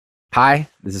Hi,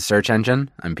 this is Search Engine.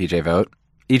 I'm PJ Vogt.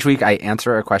 Each week I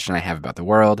answer a question I have about the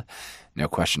world. No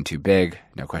question too big,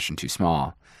 no question too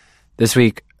small. This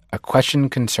week, a question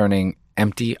concerning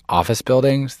empty office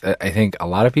buildings that I think a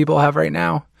lot of people have right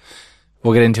now.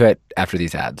 We'll get into it after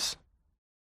these ads.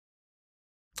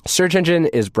 Search Engine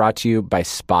is brought to you by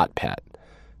Spot Pet.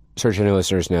 Search Engine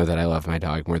listeners know that I love my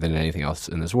dog more than anything else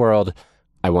in this world.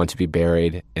 I want to be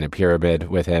buried in a pyramid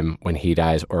with him when he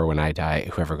dies or when I die.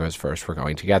 Whoever goes first, we're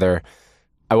going together.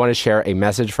 I want to share a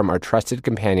message from our trusted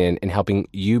companion in helping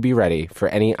you be ready for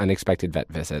any unexpected vet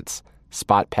visits,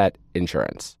 Spot Pet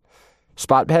Insurance.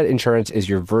 Spot Pet Insurance is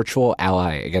your virtual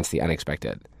ally against the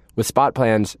unexpected. With Spot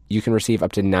plans, you can receive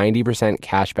up to 90%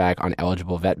 cash back on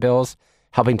eligible vet bills,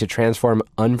 helping to transform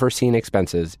unforeseen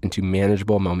expenses into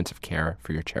manageable moments of care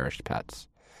for your cherished pets.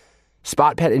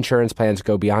 Spot Pet insurance plans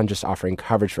go beyond just offering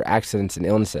coverage for accidents and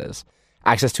illnesses.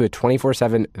 Access to a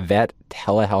 24/7 vet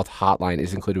telehealth hotline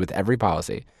is included with every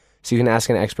policy, so you can ask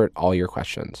an expert all your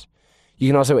questions. You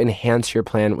can also enhance your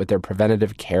plan with their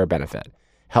preventative care benefit,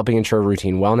 helping ensure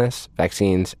routine wellness,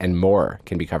 vaccines, and more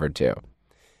can be covered too.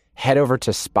 Head over to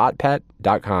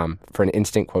spotpet.com for an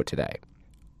instant quote today.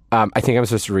 I think I'm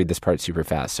supposed to read this part super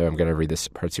fast, so I'm going to read this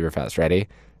part super fast. Ready?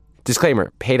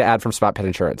 Disclaimer, paid ad from Spot Pet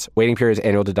Insurance. Waiting periods,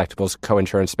 annual deductibles,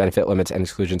 co-insurance, benefit limits, and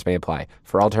exclusions may apply.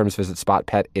 For all terms, visit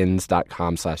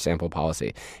spotpetins.com/sample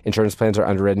policy. Insurance plans are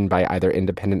underwritten by either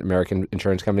Independent American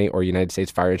Insurance Company or United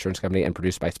States Fire Insurance Company and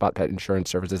produced by Spot Pet Insurance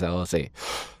Services, LLC.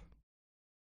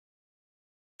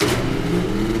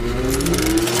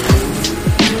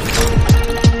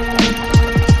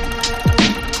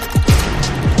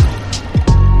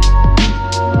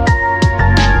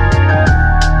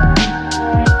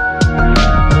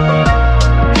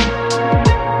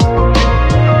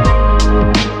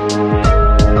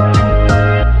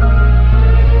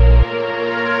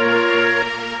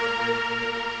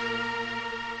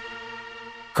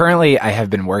 Currently, I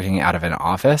have been working out of an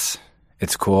office.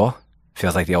 It's cool.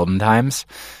 Feels like the olden times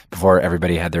before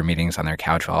everybody had their meetings on their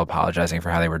couch while apologizing for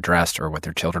how they were dressed or what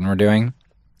their children were doing.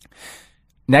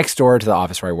 Next door to the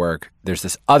office where I work, there's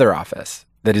this other office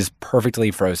that is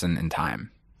perfectly frozen in time.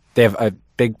 They have a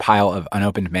big pile of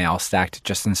unopened mail stacked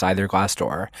just inside their glass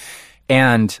door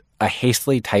and a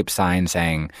hastily typed sign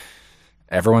saying,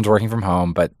 "Everyone's working from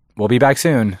home, but we'll be back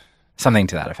soon." Something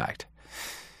to that effect.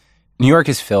 New York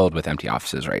is filled with empty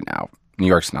offices right now. New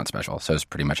York's not special, so is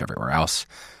pretty much everywhere else.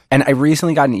 And I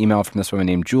recently got an email from this woman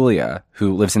named Julia,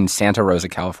 who lives in Santa Rosa,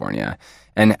 California,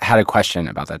 and had a question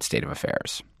about that state of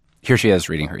affairs. Here she is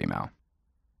reading her email.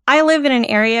 I live in an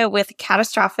area with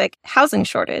catastrophic housing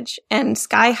shortage and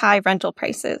sky-high rental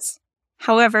prices.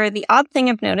 However, the odd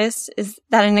thing I've noticed is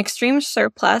that an extreme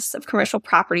surplus of commercial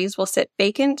properties will sit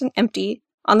vacant and empty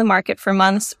on the market for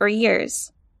months or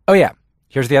years. Oh yeah,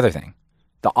 here's the other thing.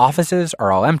 The offices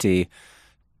are all empty.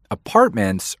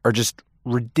 Apartments are just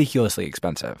ridiculously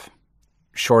expensive.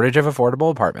 Shortage of affordable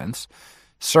apartments,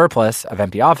 surplus of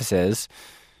empty offices.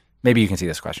 Maybe you can see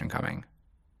this question coming.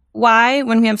 Why,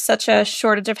 when we have such a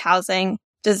shortage of housing,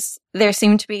 does there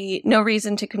seem to be no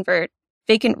reason to convert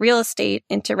vacant real estate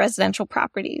into residential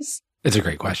properties? It's a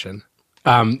great question.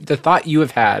 The thought you have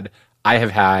had, I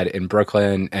have had in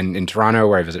Brooklyn and in Toronto,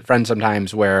 where I visit friends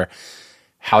sometimes, where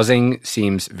housing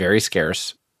seems very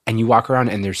scarce, and you walk around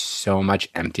and there's so much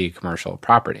empty commercial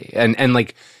property. And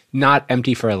like, not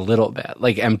empty for a little bit,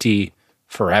 like empty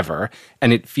forever.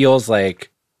 And it feels like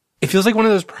one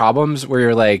of those problems where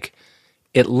you're like,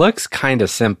 it looks kind of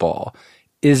simple.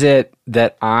 Is it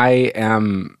that I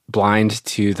am blind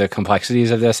to the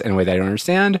complexities of this in a way that I don't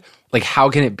understand? Like,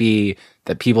 how can it be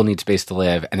that people need space to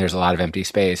live and there's a lot of empty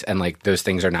space and like those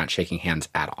things are not shaking hands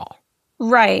at all?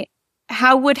 Right.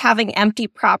 How would having empty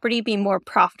property be more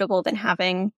profitable than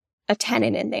having a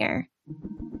tenant in there?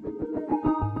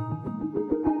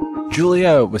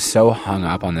 Julia was so hung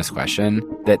up on this question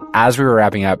that as we were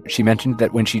wrapping up, she mentioned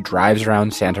that when she drives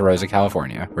around Santa Rosa,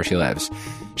 California, where she lives,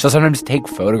 she'll sometimes take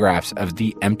photographs of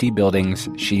the empty buildings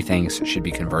she thinks should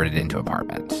be converted into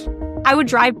apartments. I would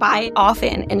drive by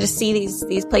often and just see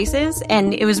these places,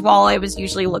 and it was while I was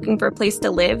usually looking for a place to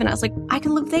live, and I was like, I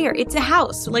can live there. It's a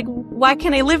house. Like, why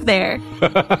can't I live there?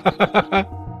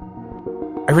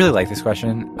 I really like this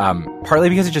question, partly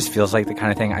because it just feels like the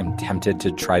kind of thing I'm tempted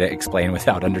to try to explain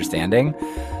without understanding.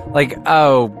 Like,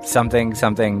 oh, something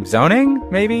zoning,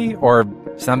 maybe? Or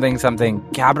something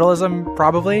capitalism,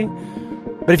 probably?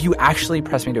 But if you actually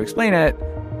press me to explain it,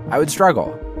 I would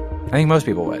struggle. I think most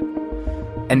people would.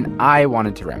 And I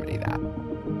wanted to remedy that.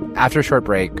 After a short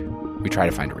break, we try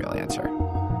to find a real answer.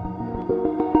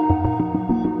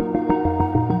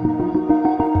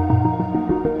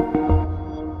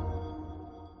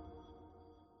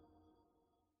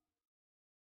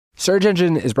 Search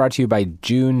Engine is brought to you by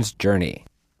June's Journey.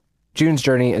 June's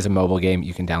Journey is a mobile game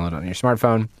you can download on your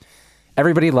smartphone.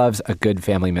 Everybody loves a good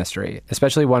family mystery,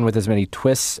 especially one with as many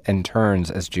twists and turns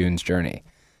as June's Journey.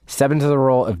 Step into the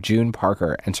role of June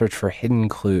Parker and search for hidden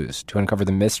clues to uncover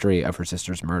the mystery of her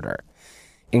sister's murder.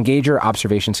 Engage your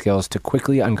observation skills to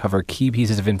quickly uncover key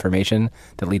pieces of information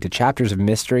that lead to chapters of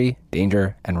mystery,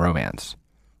 danger, and romance.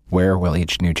 Where will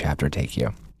each new chapter take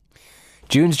you?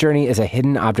 June's Journey is a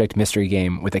hidden object mystery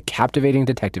game with a captivating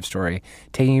detective story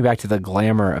taking you back to the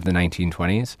glamour of the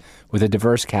 1920s with a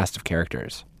diverse cast of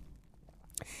characters.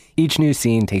 Each new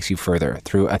scene takes you further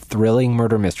through a thrilling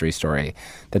murder mystery story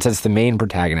that sets the main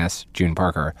protagonist, June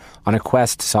Parker, on a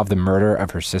quest to solve the murder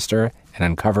of her sister and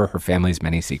uncover her family's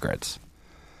many secrets.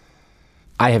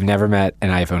 I have never met an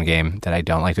iPhone game that I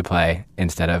don't like to play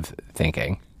instead of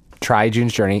thinking. Try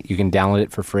June's Journey. You can download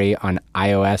it for free on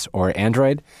iOS or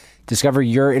Android. Discover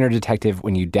your inner detective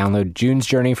when you download June's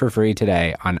Journey for free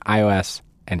today on iOS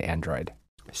and Android.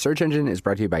 Search Engine is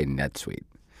brought to you by NetSuite.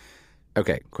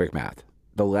 Okay, quick math.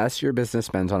 The less your business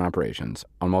spends on operations,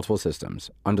 on multiple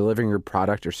systems, on delivering your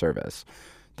product or service,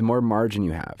 the more margin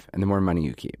you have and the more money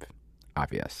you keep.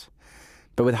 Obvious.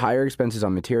 But with higher expenses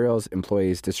on materials,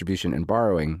 employees, distribution, and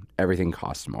borrowing, everything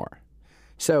costs more.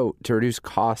 So, to reduce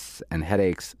costs and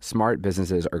headaches, smart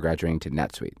businesses are graduating to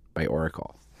NetSuite by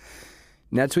Oracle.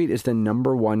 NetSuite is the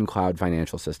 #1 cloud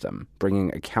financial system,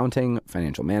 bringing accounting,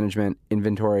 financial management,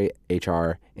 inventory,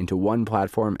 HR into one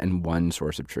platform and one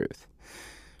source of truth.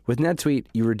 With NetSuite,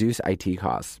 you reduce IT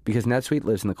costs because NetSuite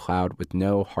lives in the cloud with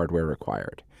no hardware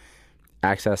required,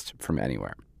 accessed from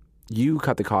anywhere. You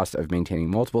cut the cost of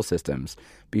maintaining multiple systems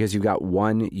because you've got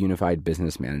one unified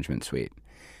business management suite.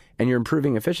 And you're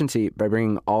improving efficiency by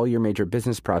bringing all your major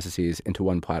business processes into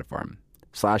one platform,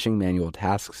 slashing manual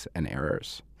tasks and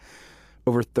errors.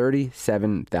 Over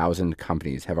 37,000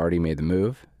 companies have already made the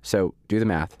move, so do the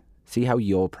math. See how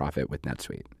you'll profit with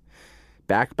NetSuite.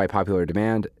 Backed by popular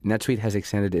demand, NetSuite has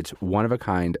extended its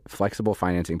one-of-a-kind flexible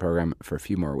financing program for a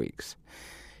few more weeks.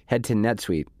 Head to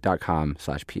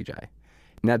netsuite.com/PJ.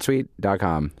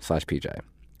 netsuite.com/PJ.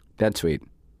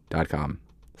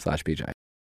 netsuite.com/PJ.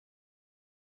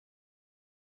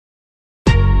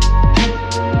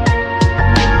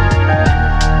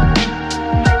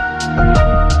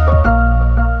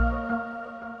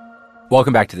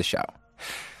 Welcome back to the show.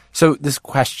 So this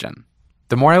question,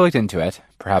 the more I looked into it,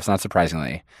 perhaps not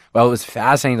surprisingly, while it was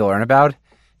fascinating to learn about,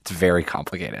 it's very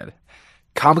complicated.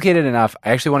 Complicated enough,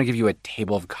 I actually want to give you a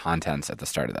table of contents at the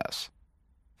start of this.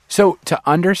 So to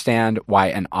understand why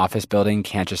an office building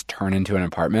can't just turn into an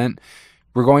apartment,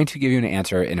 we're going to give you an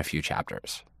answer in a few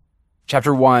chapters.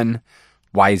 Chapter 1,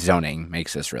 why zoning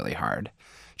makes this really hard.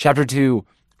 Chapter 2,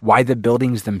 why the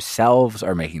buildings themselves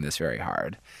are making this very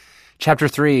hard. Chapter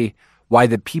 3, why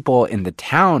the people in the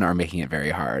town are making it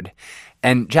very hard.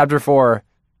 And Chapter 4,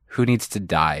 who needs to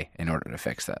die in order to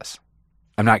fix this?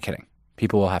 I'm not kidding.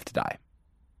 People will have to die.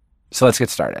 So let's get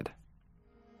started.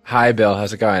 Hi, Bill.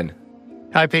 How's it going?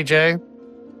 Hi, PJ.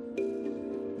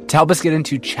 To help us get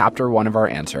into Chapter 1 of our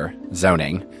answer,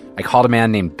 zoning, I called a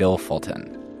man named Bill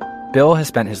Fulton. Bill has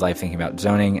spent his life thinking about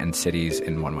zoning and cities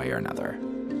in one way or another.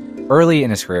 Early in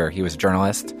his career, he was a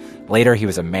journalist. Later, he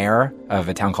was a mayor of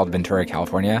a town called Ventura,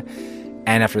 California.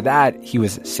 And after that, he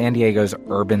was San Diego's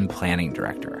urban planning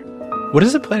director. What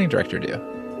does a planning director do?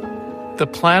 The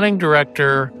planning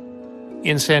director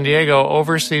in San Diego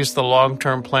oversees the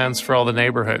long-term plans for all the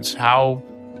neighborhoods, how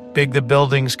big the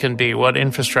buildings can be, what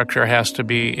infrastructure has to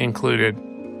be included.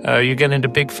 You get into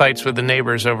big fights with the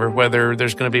neighbors over whether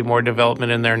there's going to be more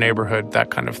development in their neighborhood,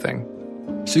 that kind of thing.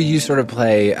 So you sort of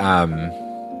play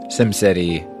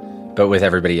SimCity, but with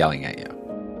everybody yelling at you.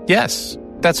 Yes,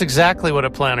 that's exactly what a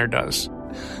planner does.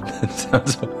 That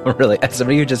sounds really, as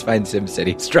somebody who just finds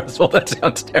SimCity stressful, that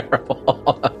sounds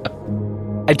terrible.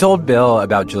 I told Bill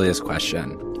about Julia's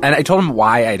question, and I told him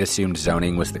why I'd assumed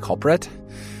zoning was the culprit.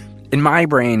 In my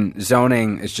brain,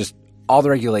 zoning is just all the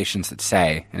regulations that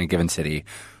say, in a given city,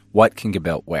 what can get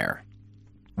built where.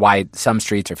 Why some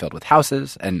streets are filled with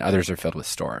houses and others are filled with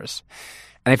stores.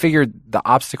 And I figured the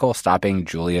obstacle stopping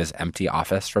Julia's empty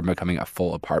office from becoming a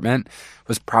full apartment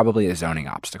was probably a zoning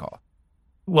obstacle.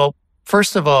 Well,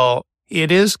 first of all,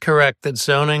 it is correct that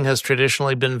zoning has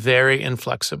traditionally been very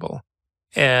inflexible.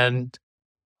 And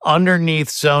underneath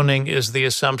zoning is the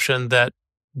assumption that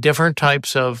different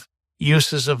types of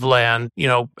uses of land,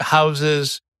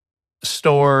 houses,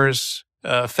 stores,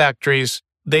 factories,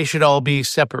 they should all be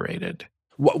separated.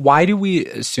 Why do we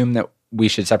assume that we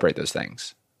should separate those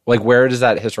things? Like, where does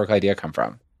that historical idea come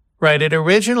from? Right. It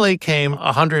originally came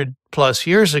 100 plus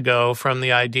years ago from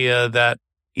the idea that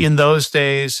in those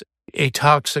days, a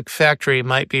toxic factory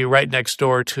might be right next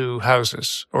door to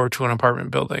houses or to an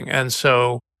apartment building. And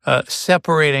so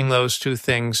separating those two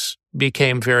things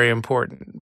became very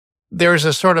important. There's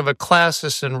a sort of a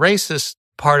classist and racist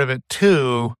part of it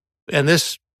too, and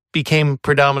this became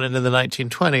predominant in the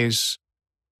 1920s,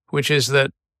 which is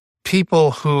that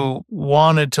people who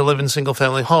wanted to live in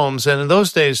single-family homes, and in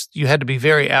those days you had to be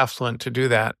very affluent to do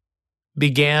that,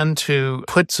 began to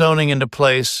put zoning into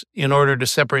place in order to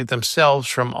separate themselves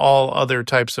from all other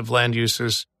types of land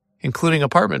uses, including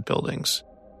apartment buildings.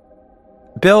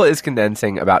 Bill is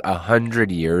condensing about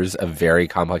 100 years of very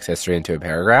complex history into a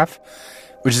paragraph,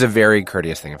 which is a very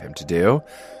courteous thing of him to do.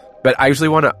 But I usually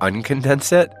want to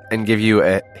uncondense it and give you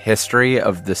a history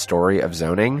of the story of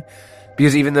zoning,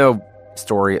 because even though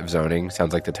Story of Zoning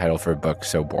sounds like the title for a book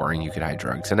so boring you could hide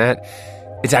drugs in it,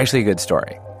 it's actually a good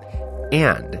story.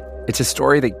 And it's a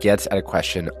story that gets at a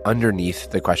question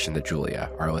underneath the question that Julia,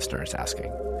 our listener, is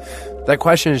asking. That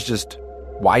question is just,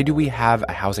 why do we have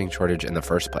a housing shortage in the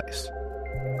first place?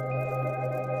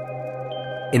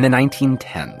 In the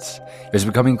 1910s, it was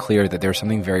becoming clear that there was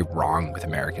something very wrong with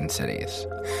American cities.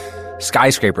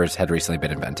 Skyscrapers had recently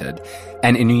been invented,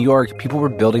 and in New York, people were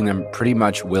building them pretty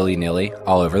much willy-nilly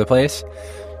all over the place.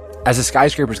 As the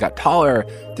skyscrapers got taller,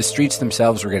 the streets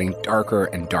themselves were getting darker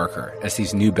and darker as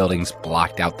these new buildings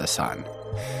blocked out the sun.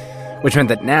 Which meant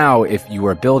that now, if you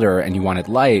were a builder and you wanted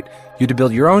light, you had to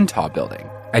build your own tall building.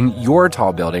 And your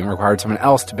tall building required someone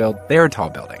else to build their tall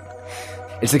building.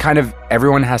 It's the kind of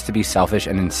everyone has to be selfish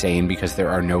and insane because there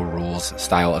are no rules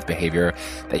style of behavior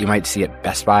that you might see at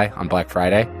Best Buy on Black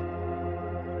Friday.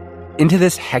 Into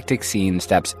this hectic scene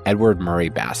steps Edward Murray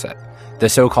Bassett, the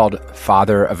so-called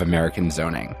father of American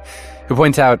zoning, who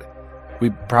points out we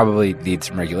probably need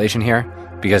some regulation here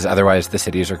because otherwise the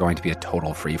cities are going to be a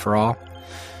total free-for-all.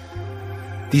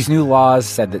 These new laws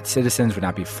said that citizens would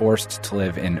not be forced to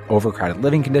live in overcrowded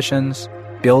living conditions,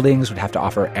 buildings would have to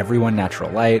offer everyone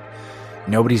natural light,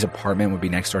 nobody's apartment would be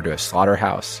next door to a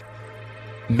slaughterhouse.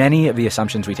 Many of the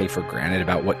assumptions we take for granted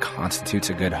about what constitutes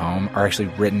a good home are actually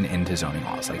written into zoning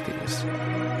laws like these.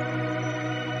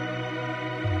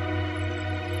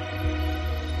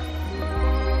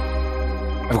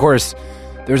 Of course,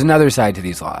 there's another side to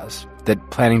these laws that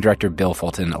Planning Director Bill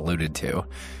Fulton alluded to.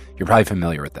 You're probably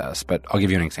familiar with this, but I'll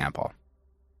give you an example.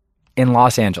 In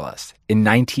Los Angeles, in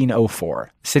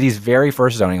 1904, the city's very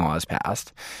first zoning law is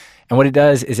passed, and what it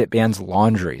does is it bans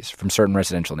laundries from certain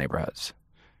residential neighborhoods,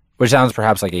 which sounds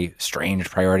perhaps like a strange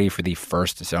priority for the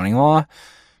first zoning law,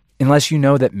 unless you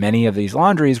know that many of these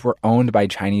laundries were owned by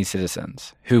Chinese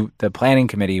citizens, who the planning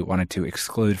committee wanted to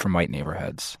exclude from white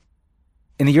neighborhoods.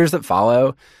 In the years that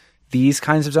follow, these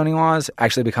kinds of zoning laws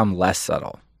actually become less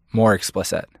subtle, more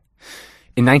explicit.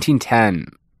 In 1910,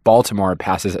 Baltimore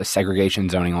passes a segregation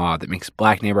zoning law that makes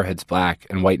black neighborhoods black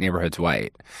and white neighborhoods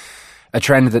white, a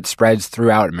trend that spreads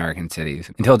throughout American cities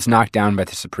until it's knocked down by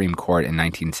the Supreme Court in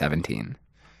 1917.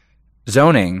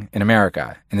 Zoning in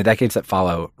America, in the decades that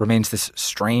follow, remains this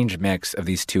strange mix of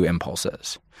these two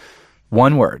impulses.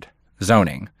 One word,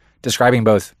 zoning, describing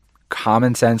both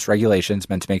common sense regulations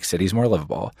meant to make cities more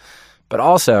livable, but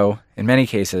also, in many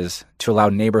cases, to allow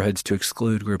neighborhoods to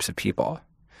exclude groups of people.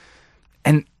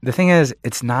 And the thing is,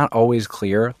 it's not always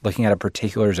clear, looking at a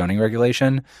particular zoning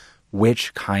regulation,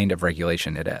 which kind of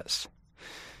regulation it is.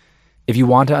 If you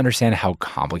want to understand how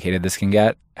complicated this can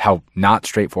get, how not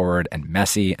straightforward and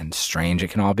messy and strange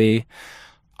it can all be,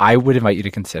 I would invite you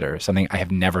to consider something I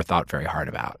have never thought very hard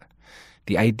about: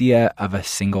 the idea of a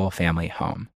single-family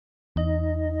home.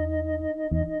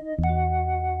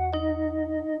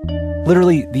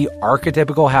 Literally the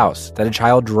archetypical house that a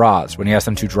child draws when you ask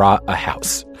them to draw a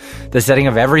house. The setting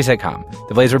of every sitcom,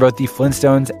 the place where both the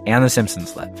Flintstones and the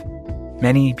Simpsons live.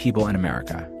 Many people in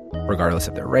America, regardless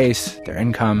of their race, their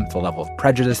income, the level of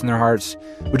prejudice in their hearts,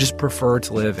 would just prefer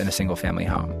to live in a single-family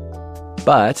home.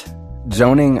 But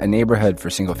zoning a neighborhood for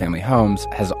single-family homes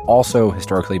has also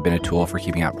historically been a tool for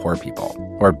keeping out poor people,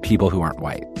 or people who aren't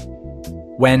white.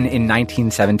 When, in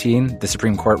 1917, the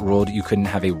Supreme Court ruled you couldn't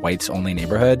have a whites-only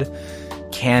neighborhood,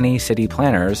 canny city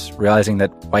planners, realizing that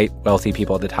white, wealthy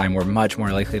people at the time were much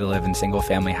more likely to live in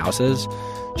single-family houses,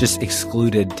 just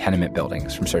excluded tenement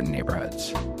buildings from certain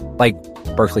neighborhoods. Like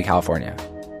Berkeley, California,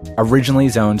 originally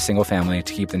zoned single-family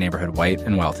to keep the neighborhood white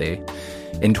and wealthy.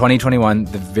 In 2021,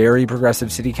 the very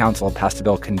progressive city council passed a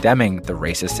bill condemning the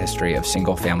racist history of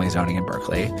single-family zoning in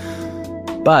Berkeley.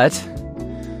 But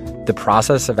the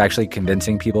process of actually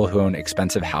convincing people who own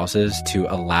expensive houses to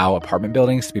allow apartment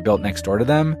buildings to be built next door to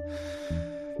them,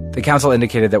 the council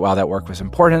indicated that while that work was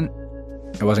important,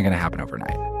 it wasn't going to happen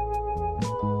overnight.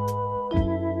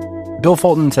 Bill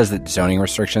Fulton says that zoning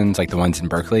restrictions like the ones in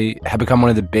Berkeley have become one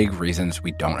of the big reasons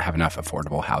we don't have enough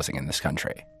affordable housing in this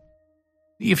country.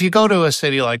 If you go to a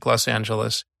city like Los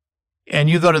Angeles and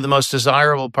you go to the most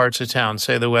desirable parts of town,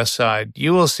 say the West Side,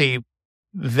 you will see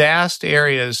vast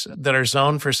areas that are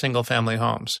zoned for single-family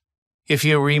homes. If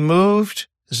you removed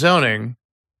zoning,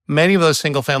 many of those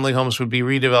single-family homes would be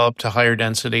redeveloped to higher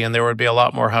density and there would be a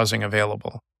lot more housing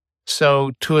available.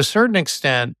 So to a certain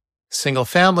extent,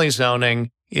 single-family zoning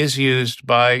is used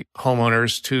by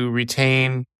homeowners to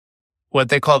retain what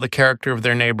they call the character of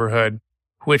their neighborhood,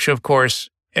 which of course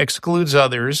excludes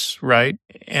others, right?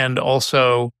 And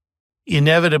also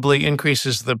inevitably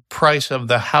increases the price of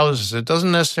the houses. It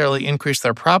doesn't necessarily increase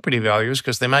their property values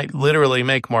because they might literally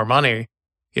make more money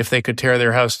if they could tear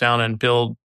their house down and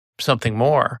build something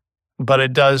more. But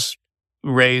it does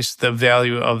raise the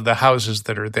value of the houses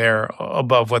that are there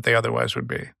above what they otherwise would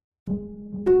be.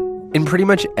 In pretty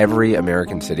much every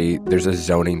American city, there's a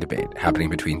zoning debate happening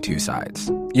between two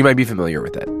sides. You might be familiar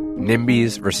with it.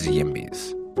 NIMBYs versus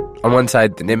YIMBYs. On one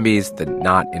side, the NIMBYs, the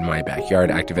not-in-my-backyard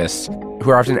activists, who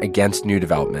are often against new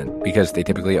development because they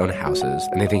typically own houses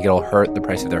and they think it'll hurt the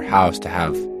price of their house to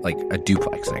have, like, a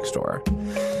duplex next door.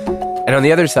 And on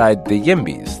the other side, the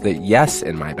YIMBYs, the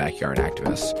yes-in-my-backyard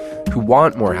activists, who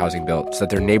want more housing built so that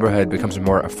their neighborhood becomes a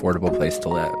more affordable place to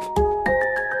live.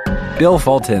 Bill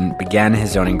Fulton began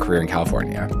his zoning career in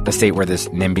California, a state where this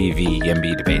NIMBY v.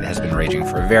 YIMBY debate has been raging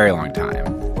for a very long time.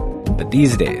 But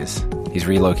these days, he's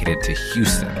relocated to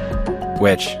Houston,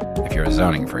 which, if you're a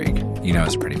zoning freak, you know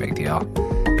is a pretty big deal.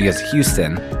 Because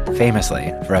Houston,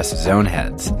 famously for us zone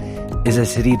heads, is a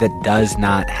city that does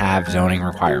not have zoning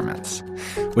requirements.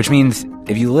 Which means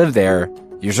if you live there,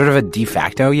 you're sort of a de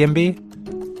facto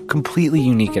YIMBY, completely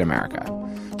unique in America.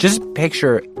 Just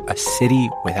picture a city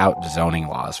without zoning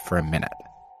laws for a minute.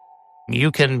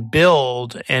 You can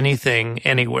build anything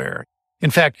anywhere.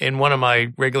 In fact, in one of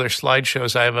my regular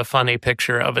slideshows, I have a funny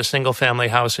picture of a single-family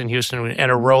house in Houston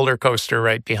and a roller coaster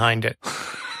right behind it.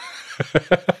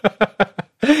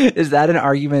 Is that an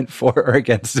argument for or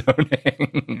against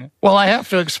zoning? Well, I have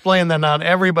to explain that not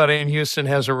everybody in Houston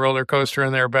has a roller coaster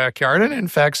in their backyard, and in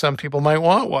fact, some people might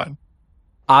want one.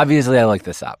 Obviously, I looked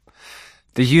this up.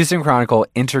 The Houston Chronicle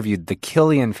interviewed the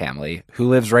Killian family, who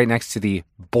lives right next to the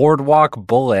Boardwalk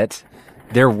Bullet.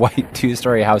 Their white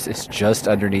two-story house is just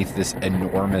underneath this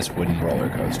enormous wooden roller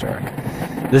coaster.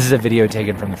 This is a video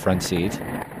taken from the front seat.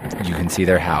 You can see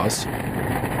their house.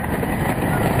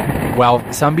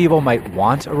 While some people might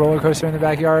want a roller coaster in the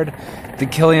backyard, the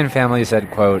Killian family said,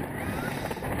 quote,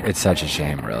 "It's such a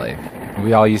shame, really.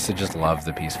 We all used to just love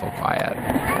the peaceful quiet."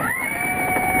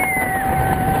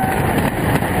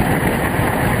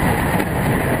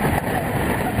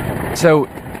 So,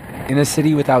 in a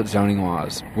city without zoning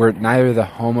laws, where neither the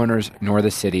homeowners nor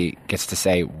the city gets to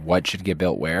say what should get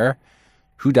built where,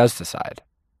 who does decide?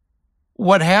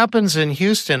 What happens in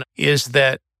Houston is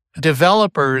that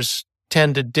developers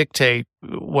tend to dictate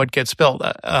what gets built.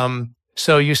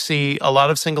 So you see a lot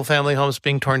of single-family homes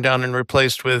being torn down and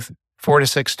replaced with 4 to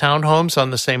 6 townhomes on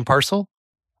the same parcel.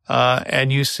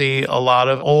 And you see a lot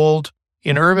of old,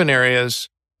 in urban areas,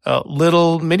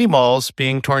 little mini malls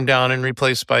being torn down and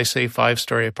replaced by, say,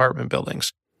 5-story apartment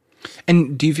buildings.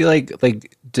 And do you feel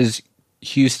like does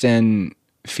Houston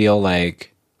feel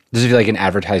like, does it feel like an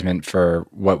advertisement for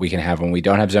what we can have when we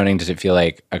don't have zoning? Does it feel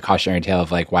like a cautionary tale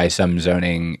of like why some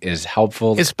zoning is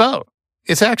helpful? It's both.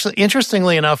 It's actually,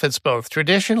 interestingly enough, it's both.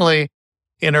 Traditionally,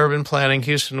 in urban planning,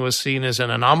 Houston was seen as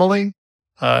an anomaly,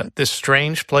 this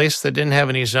strange place that didn't have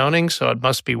any zoning, so it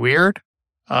must be weird.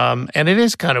 And it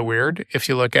is kind of weird if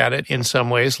you look at it in some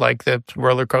ways, like the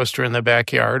roller coaster in the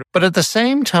backyard. But at the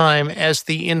same time, as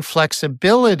the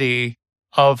inflexibility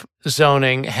of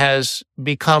zoning has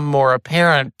become more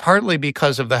apparent, partly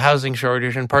because of the housing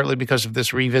shortage and partly because of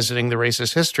this revisiting the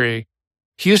racist history,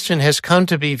 Houston has come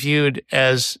to be viewed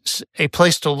as a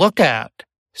place to look at,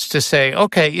 to say,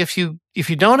 okay, if you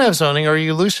don't have zoning or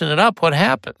you loosen it up, what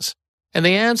happens? And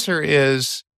the answer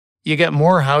is you get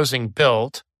more housing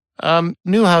built.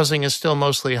 New housing is still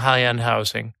mostly high-end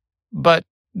housing, but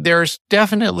there's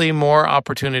definitely more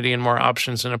opportunity and more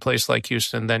options in a place like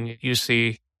Houston than you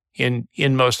see in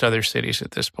most other cities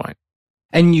at this point.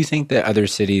 And you think that other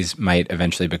cities might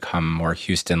eventually become more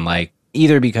Houston-like,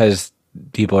 either because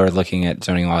people are looking at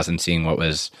zoning laws and seeing what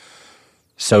was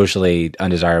socially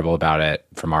undesirable about it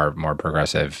from our more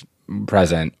progressive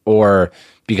present, or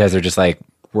because they're just like,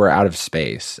 we're out of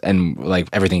space and like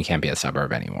everything can't be a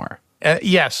suburb anymore?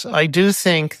 Yes, I do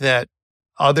think that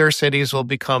other cities will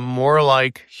become more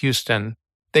like Houston.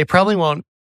 They probably won't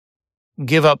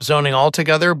give up zoning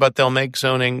altogether, but they'll make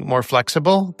zoning more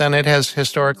flexible than it has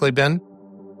historically been.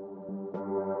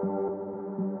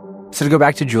 So to go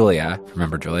back to Julia,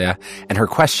 remember Julia, and her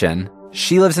question,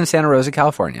 she lives in Santa Rosa,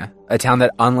 California, a town that,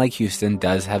 unlike Houston,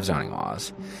 does have zoning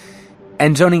laws.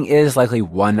 And zoning is likely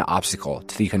one obstacle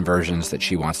to the conversions that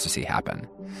she wants to see happen.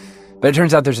 But it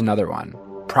turns out there's another one,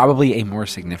 probably a more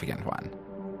significant one,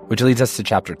 which leads us to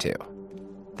chapter 2,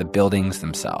 the buildings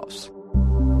themselves.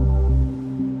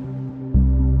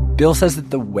 Bill says that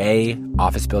the way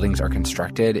office buildings are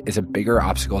constructed is a bigger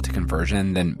obstacle to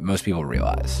conversion than most people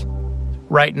realize.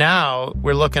 Right now,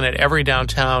 we're looking at every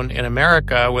downtown in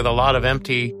America with a lot of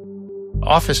empty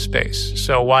office space.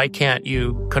 So why can't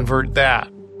you convert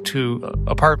that to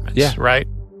apartments, right?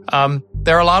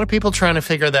 There are a lot of people trying to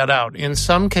figure that out. In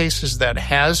some cases, that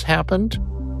has happened,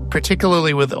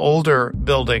 particularly with older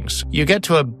buildings. You get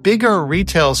to a bigger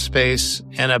retail space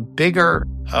and a bigger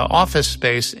office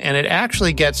space, and it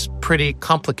actually gets pretty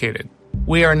complicated.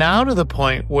 We are now to the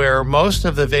point where most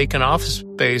of the vacant office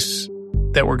space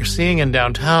that we're seeing in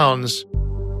downtowns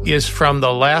is from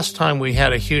the last time we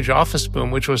had a huge office boom,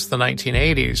 which was the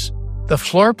 1980s. The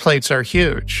floor plates are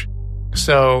huge.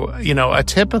 So, a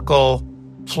typical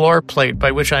floor plate,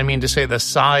 by which I mean to say the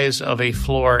size of a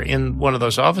floor in one of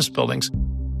those office buildings,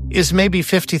 is maybe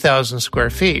 50,000 square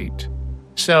feet.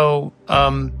 So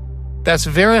that's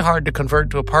very hard to convert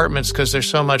to apartments because there's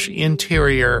so much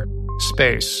interior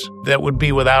space that would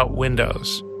be without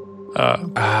windows.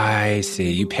 I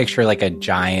see. You picture like a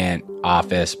giant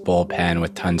office bullpen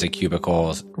with tons of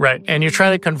cubicles. Right. And you're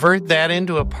trying to convert that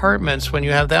into apartments when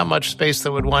you have that much space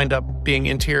that would wind up being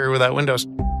interior without windows.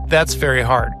 That's very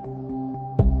hard.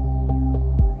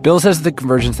 Bill says the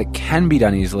conversions that can be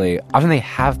done easily, often they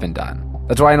have been done.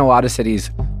 That's why in a lot of cities,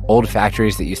 old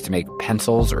factories that used to make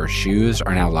pencils or shoes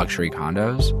are now luxury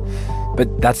condos.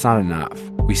 But that's not enough.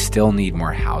 We still need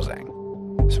more housing.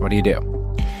 So what do you do?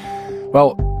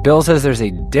 Well, Bill says there's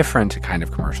a different kind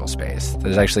of commercial space that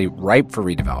is actually ripe for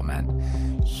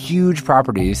redevelopment. Huge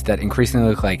properties that increasingly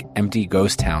look like empty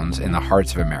ghost towns in the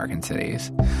hearts of American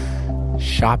cities.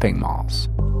 Shopping malls.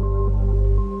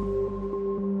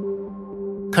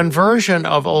 Conversion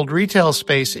of old retail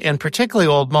space, and particularly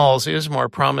old malls, is more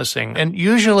promising. And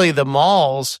usually the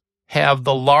malls have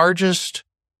the largest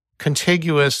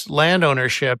contiguous land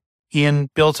ownership in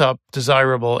built-up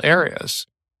desirable areas.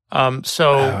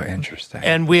 Interesting.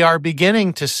 And we are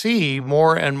beginning to see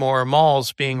more and more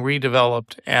malls being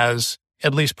redeveloped as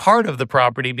at least part of the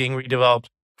property being redeveloped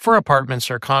for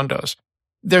apartments or condos.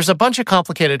 There's a bunch of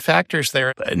complicated factors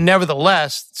there.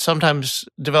 Nevertheless, sometimes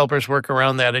developers work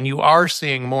around that, and you are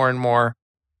seeing more and more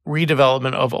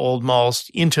redevelopment of old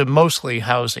malls into mostly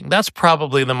housing. That's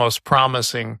probably the most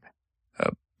promising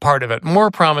part of it.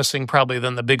 More promising probably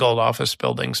than the big old office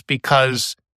buildings,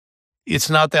 because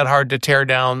it's not that hard to tear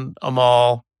down a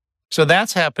mall. So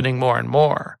that's happening more and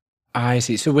more. I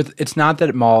see. So it's not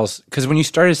that malls, because when you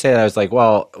started to say that, I was like,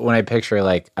 well, when I picture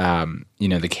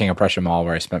the King of Prussia Mall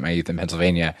where I spent my youth in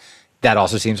Pennsylvania, that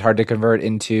also seems hard to convert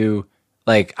into,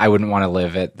 I wouldn't want to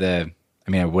live at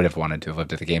I would have wanted to have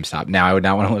lived at the GameStop. Now I would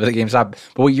not want to live at the GameStop.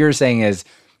 But what you're saying is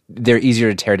they're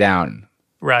easier to tear down.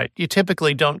 Right. You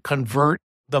typically don't convert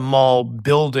the mall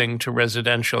building to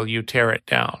residential. You tear it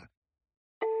down.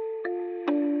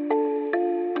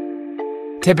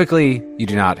 Typically, you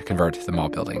do not convert the mall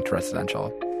building to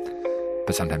residential,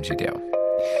 but sometimes you do.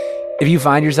 If you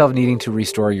find yourself needing to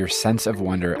restore your sense of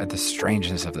wonder at the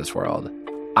strangeness of this world,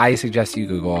 I suggest you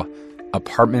Google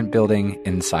apartment building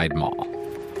inside mall.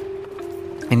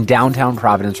 In downtown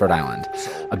Providence, Rhode Island,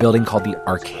 a building called the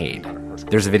Arcade.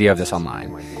 There's a video of this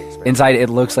online. Inside, it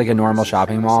looks like a normal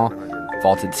shopping mall.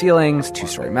 Vaulted ceilings,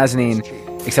 two-story mezzanine,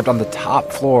 except on the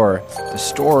top floor, the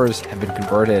stores have been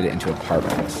converted into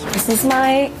apartments. This is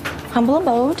my humble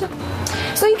abode.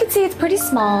 So you can see it's pretty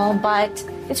small, but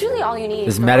it's really all you need.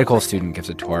 This medical student gives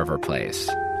a tour of her place.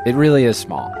 It really is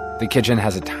small. The kitchen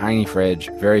has a tiny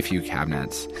fridge, very few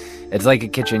cabinets. It's like a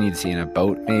kitchen you'd see in a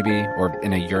boat, maybe, or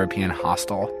in a European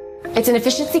hostel. It's an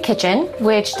efficiency kitchen,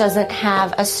 which doesn't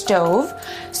have a stove.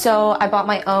 So I bought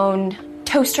my own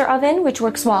toaster oven, which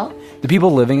works well. The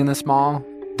people living in this mall,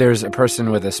 there's a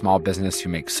person with a small business who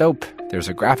makes soap. There's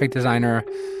a graphic designer.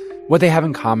 What they have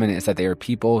in common is that they are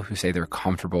people who say they're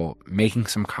comfortable making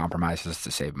some compromises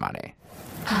to save money.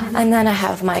 And then I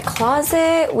have my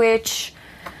closet, which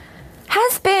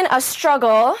has been a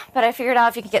struggle, but I figured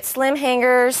out if you could get slim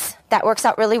hangers, that works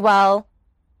out really well.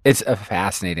 It's a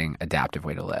fascinating, adaptive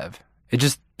way to live. It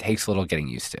just takes a little getting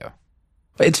used to.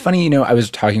 But it's funny, I was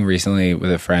talking recently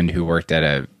with a friend who worked at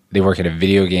a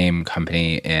video game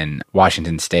company in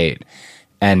Washington State,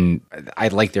 and I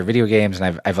like their video games,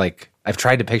 and I've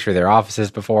tried to picture their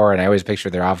offices before, and I always picture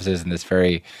their offices in this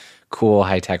very cool,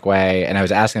 high-tech way, and I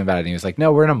was asking him about it, and he was like,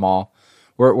 no, we're in a mall.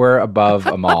 We're above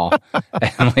a mall.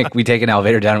 And like we take an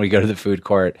elevator down and we go to the food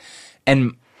court.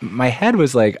 And my head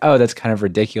was like, oh, that's kind of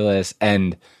ridiculous.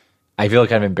 And I feel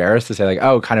kind of embarrassed to say like,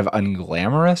 oh, kind of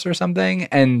unglamorous or something.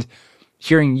 And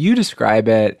hearing you describe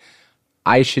it,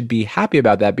 I should be happy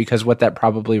about that because what that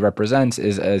probably represents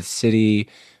is a city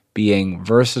being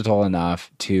versatile enough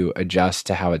to adjust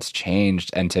to how it's changed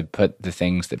and to put the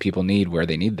things that people need where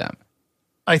they need them.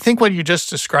 I think what you just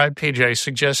described, PJ,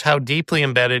 suggests how deeply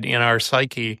embedded in our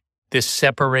psyche this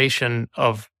separation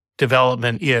of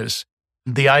development is.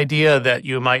 The idea that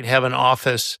you might have an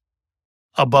office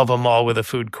above a mall with a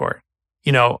food court.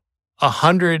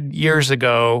 100 years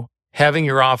ago, having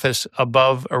your office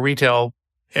above a retail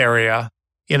area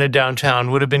in a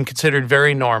downtown would have been considered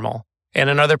very normal.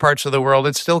 And in other parts of the world,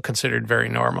 it's still considered very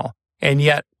normal. And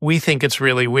yet we think it's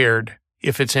really weird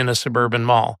if it's in a suburban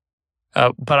mall.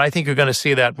 But I think you're going to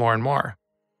see that more and more.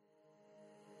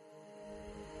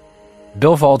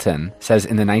 Bill Fulton says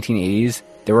in the 1980s,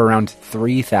 there were around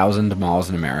 3,000 malls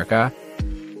in America.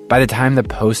 By the time the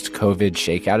post-COVID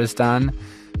shakeout is done,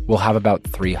 we'll have about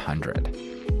 300,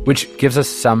 which gives us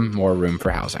some more room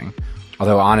for housing.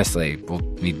 Although honestly, we'll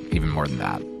need even more than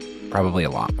that, probably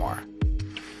a lot more.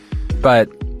 But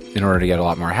in order to get a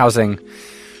lot more housing,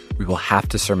 we will have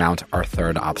to surmount our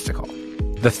third obstacle.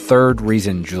 The third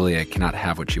reason Julia cannot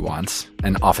have what she wants,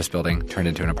 an office building turned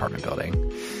into an apartment building.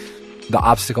 The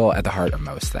obstacle at the heart of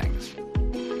most things.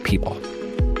 People.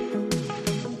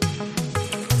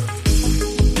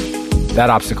 That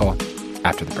obstacle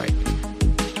after the break.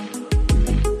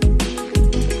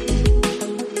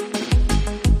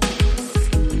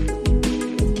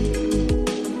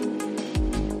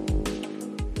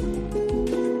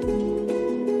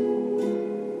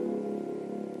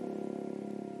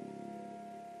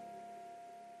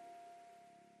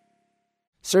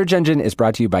 Search Engine is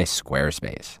brought to you by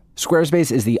Squarespace.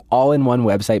 Squarespace is the all-in-one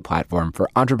website platform for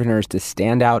entrepreneurs to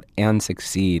stand out and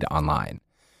succeed online.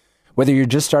 Whether you're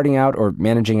just starting out or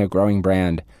managing a growing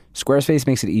brand, Squarespace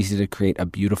makes it easy to create a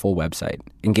beautiful website,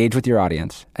 engage with your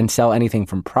audience, and sell anything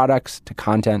from products to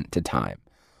content to time.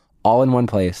 All in one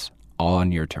place, all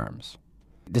on your terms.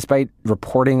 Despite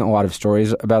reporting a lot of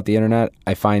stories about the internet,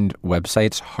 I find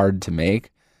websites hard to make.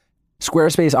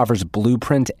 Squarespace offers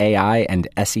Blueprint AI and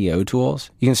SEO tools.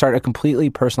 You can start a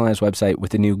completely personalized website with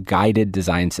the new guided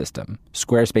design system,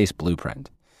 Squarespace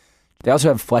Blueprint. They also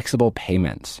have flexible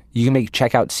payments. You can make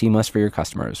checkout seamless for your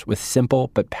customers with simple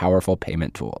but powerful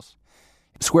payment tools.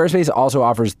 Squarespace also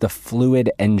offers the Fluid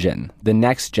Engine, the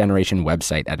next generation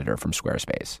website editor from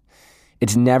Squarespace.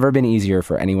 It's never been easier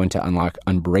for anyone to unlock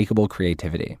unbreakable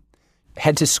creativity.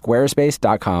 Head to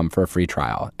squarespace.com for a free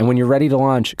trial. And when you're ready to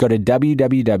launch, go to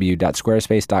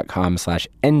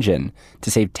www.squarespace.com/engine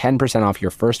to save 10% off your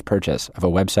first purchase of a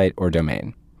website or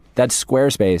domain. That's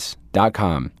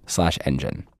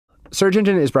squarespace.com/engine. Search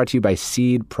Engine is brought to you by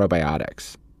Seed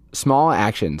Probiotics. Small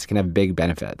actions can have big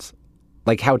benefits,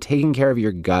 like how taking care of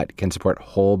your gut can support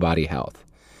whole body health.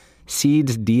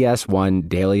 Seed's DS1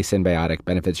 Daily Synbiotic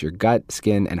benefits your gut,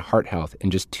 skin, and heart health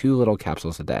in just 2 little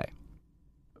capsules a day.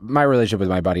 My relationship with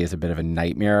my body is a bit of a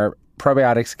nightmare.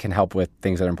 Probiotics can help with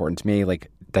things that are important to me,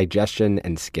 like digestion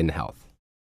and skin health.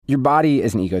 Your body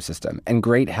is an ecosystem, and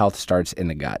great health starts in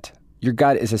the gut. Your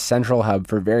gut is a central hub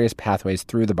for various pathways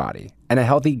through the body, and a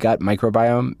healthy gut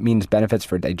microbiome means benefits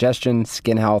for digestion,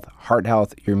 skin health, heart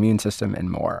health, your immune system,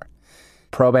 and more.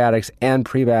 Probiotics and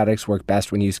prebiotics work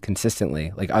best when used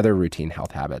consistently, like other routine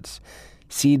health habits.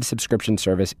 Seed's subscription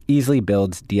service easily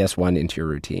builds DS1 into your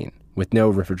routine, with no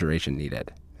refrigeration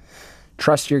needed.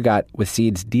 Trust your gut with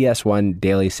Seed's DS1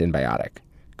 Daily Synbiotic.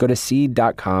 Go to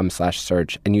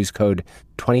seed.com/search and use code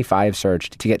 25search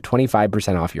to get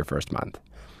 25% off your first month.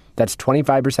 That's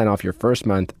 25% off your first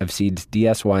month of Seed's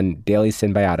DS1 Daily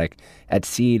Synbiotic at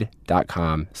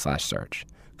seed.com/search.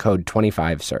 Code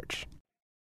 25search.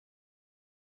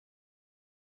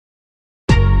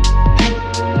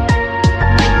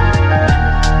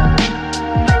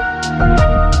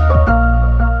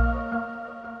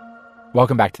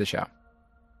 Welcome back to the show.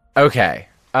 Okay.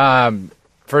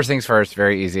 First things first,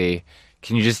 very easy.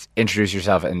 Can you just introduce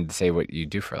yourself and say what you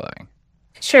do for a living?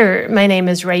 Sure. My name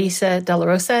is Raisa De La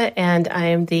Rosa, and I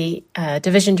am the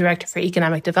Division Director for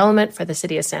Economic Development for the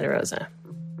City of Santa Rosa.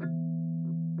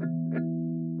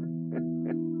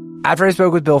 After I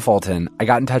spoke with Bill Fulton, I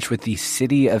got in touch with the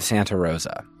City of Santa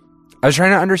Rosa. I was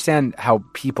trying to understand how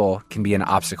people can be an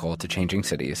obstacle to changing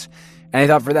cities, and I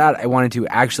thought for that I wanted to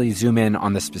actually zoom in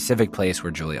on the specific place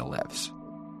where Julia lives.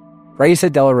 Raisa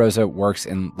De La Rosa works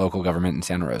in local government in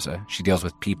Santa Rosa. She deals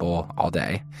with people all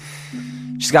day.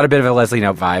 She's got a bit of a Leslie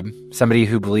Knope vibe, somebody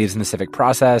who believes in the civic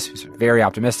process, who's very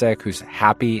optimistic, who's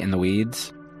happy in the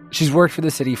weeds. She's worked for the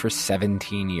city for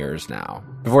 17 years now.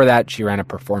 Before that, she ran a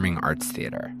performing arts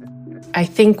theater. I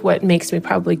think what makes me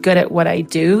probably good at what I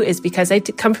do is because I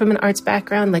come from an arts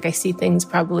background. Like, I see things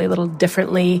probably a little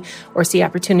differently, or see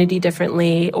opportunity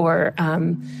differently, or,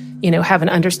 have an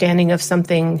understanding of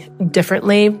something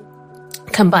differently,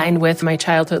 combined with my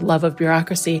childhood love of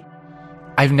bureaucracy.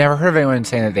 I've never heard of anyone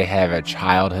saying that they have a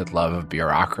childhood love of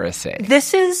bureaucracy.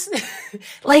 This is,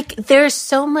 there's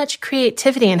so much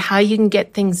creativity in how you can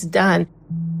get things done.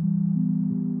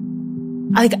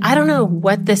 I don't know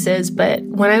what this is, but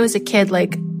when I was a kid,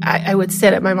 I would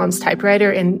sit at my mom's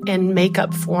typewriter and make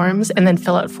up forms and then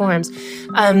fill out forms.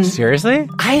 Seriously?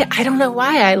 I don't know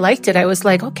why I liked it. I was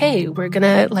like, okay, we're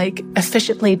gonna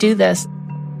efficiently do this.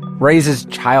 Raisa's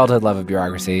childhood love of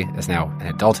bureaucracy is now an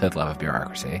adulthood love of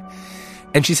bureaucracy.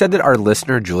 And she said that our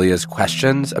listener Julia's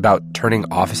questions about turning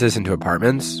offices into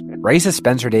apartments, Raisa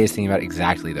spends her days thinking about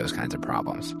exactly those kinds of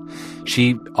problems.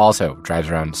 She also drives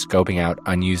around scoping out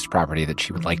unused property that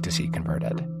she would like to see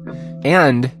converted.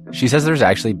 And she says there's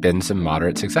actually been some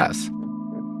moderate success.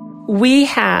 We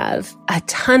have a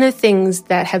ton of things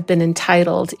that have been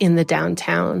entitled in the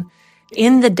downtown.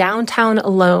 In the downtown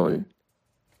alone,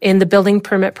 in the building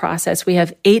permit process, we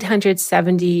have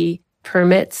 870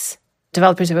 permits.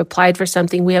 Developers have applied for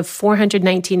something. We have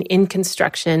 419 in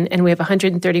construction, and we have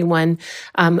 131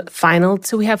 final.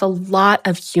 So we have a lot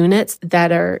of units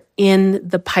that are in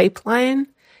the pipeline.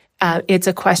 It's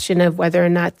a question of whether or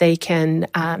not they can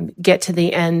get to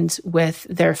the end with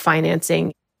their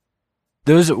financing.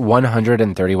 Those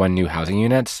 131 new housing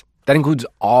units, that includes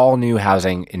all new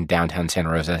housing in downtown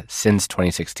Santa Rosa since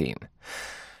 2016.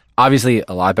 Obviously,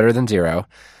 a lot better than zero,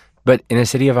 but in a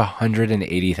city of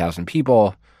 180,000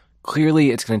 people, clearly,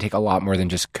 it's going to take a lot more than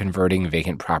just converting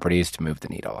vacant properties to move the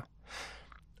needle.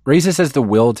 Raisa says the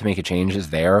will to make a change is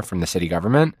there from the city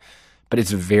government, but it's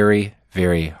very,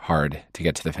 very hard to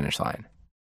get to the finish line.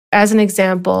 As an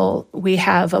example, we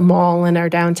have a mall in our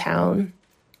downtown,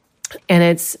 and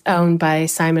it's owned by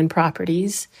Simon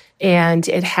Properties, and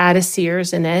it had a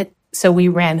Sears in it. So we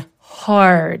ran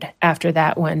hard after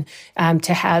that one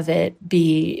to have it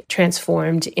be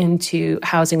transformed into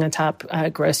housing on top,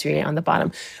 grocery on the bottom.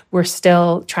 We're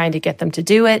still trying to get them to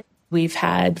do it. We've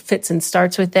had fits and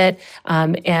starts with it.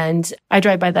 And I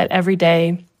drive by that every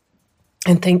day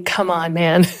and think, come on,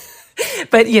 man.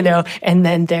 But, and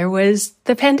then there was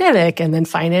the pandemic, and then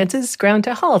finances ground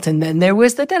to halt, and then there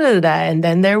was the da-da-da-da, and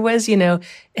then there was,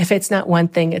 if it's not one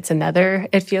thing, it's another,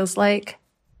 it feels like.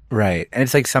 Right. And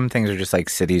it's some things are just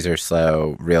cities are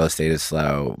slow, real estate is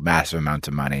slow, massive amounts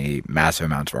of money, massive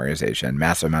amounts of organization,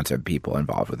 massive amounts of people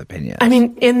involved with opinions. I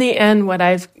mean, in the end, what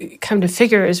I've come to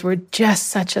figure is we're just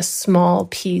such a small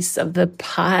piece of the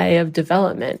pie of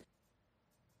development.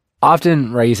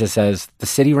 Often, Raisa says, the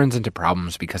city runs into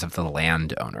problems because of the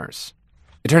landowners.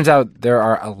 It turns out there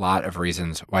are a lot of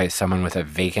reasons why someone with a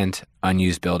vacant,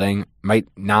 unused building might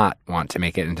not want to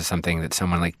make it into something that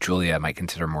someone like Julia might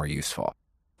consider more useful.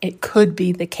 It could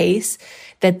be the case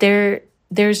that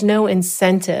there's no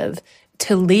incentive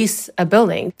to lease a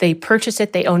building. They purchase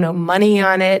it, they owe no money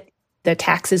on it, the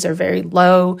taxes are very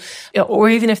low, or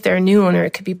even if they're a new owner,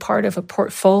 it could be part of a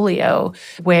portfolio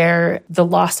where the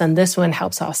loss on this one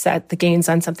helps offset the gains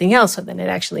on something else. So then it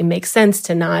actually makes sense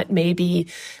to not maybe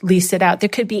lease it out. There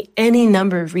could be any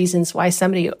number of reasons why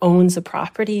somebody who owns a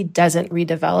property doesn't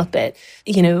redevelop it.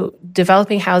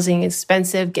 Developing housing is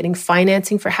expensive. Getting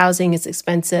financing for housing is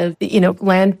expensive.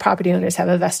 Land property owners have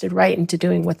a vested right into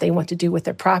doing what they want to do with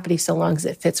their property so long as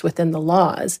it fits within the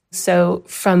laws. So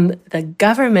from the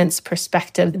government's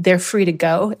perspective, they're free to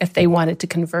go if they wanted to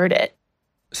convert it.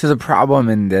 So the problem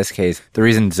in this case, the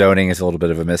reason zoning is a little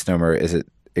bit of a misnomer is it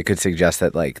could suggest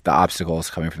that the obstacle is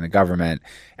coming from the government.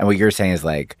 And what you're saying is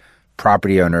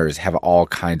property owners have all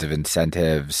kinds of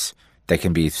incentives that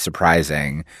can be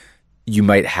surprising. You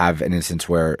might have an instance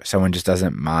where someone just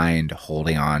doesn't mind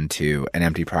holding on to an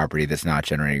empty property that's not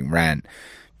generating rent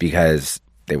because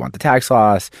they want the tax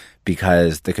loss,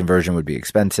 because the conversion would be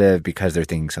expensive, because they're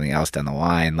thinking something else down the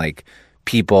line.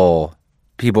 People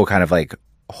kind of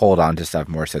hold on to stuff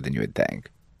more so than you would think.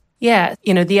 Yeah.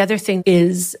 The other thing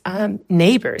is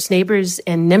neighbors. Neighbors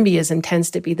and NIMBYism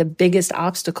tends to be the biggest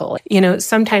obstacle.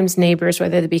 Sometimes neighbors,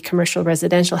 whether they be commercial or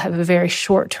residential, have a very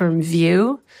short-term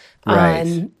view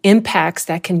on impacts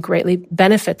that can greatly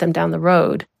benefit them down the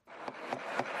road.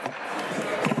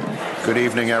 Good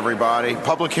evening, everybody.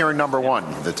 Public hearing number 1.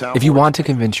 If you want to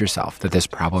convince yourself that this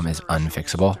problem is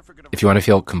unfixable, if you want to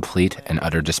feel complete and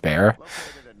utter despair,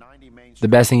 the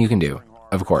best thing you can do,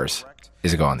 of course,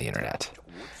 is to go on the internet.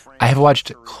 I have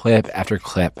watched clip after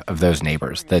clip of those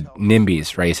neighbors, the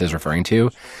NIMBYs Raíssa is referring to,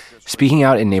 speaking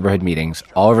out in neighborhood meetings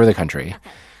all over the country.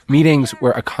 Meetings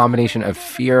where a combination of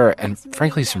fear and,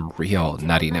 frankly, some real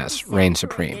nuttiness reign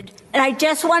supreme. And I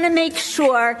just want to make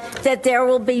sure that there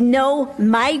will be no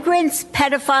migrants,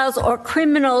 pedophiles, or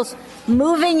criminals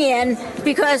moving in,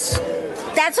 because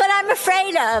that's what I'm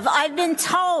afraid of. I've been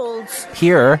told.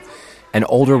 Here, an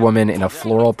older woman in a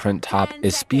floral print top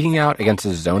is speaking out against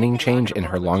a zoning change in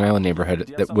her Long Island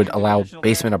neighborhood that would allow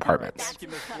basement apartments.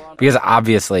 Because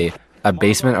obviously, a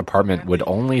basement apartment would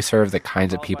only serve the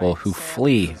kinds of people who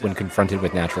flee when confronted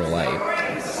with natural light.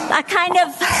 I kind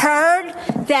of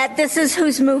heard that this is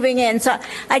who's moving in. So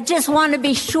I just want to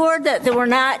be sure that we're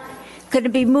not going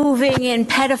to be moving in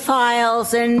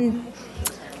pedophiles and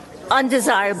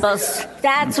undesirables.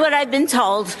 That's what I've been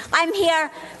told. I'm here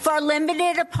for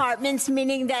limited apartments,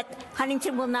 meaning that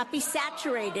Huntington will not be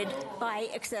saturated by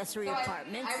accessory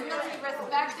apartments. I really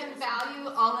respect and value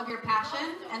all of your passion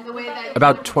and the way that...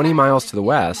 About 20 miles to the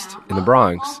west, in the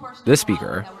Bronx, this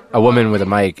speaker, a woman with a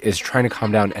mic, is trying to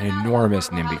calm down an enormous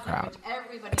NIMBY crowd.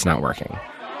 It's not working.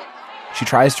 She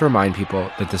tries to remind people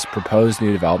that this proposed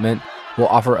new development will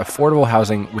offer affordable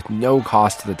housing with no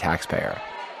cost to the taxpayer.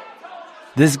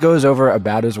 This goes over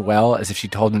about as well as if she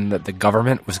told them that the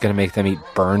government was going to make them eat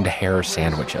burned hair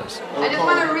sandwiches. I just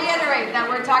want to reiterate that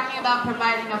we're talking about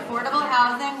providing affordable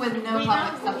housing with no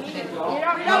public subsidy.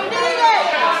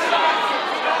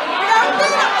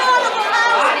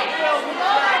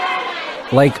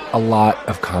 Like a lot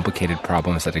of complicated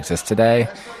problems that exist today,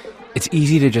 it's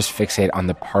easy to just fixate on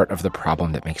the part of the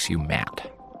problem that makes you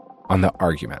mad, on the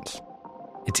arguments.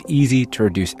 It's easy to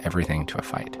reduce everything to a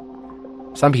fight.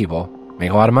 Some people make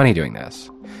a lot of money doing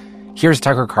this. Here's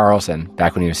Tucker Carlson,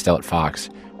 back when he was still at Fox,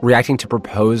 reacting to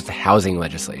proposed housing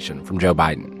legislation from Joe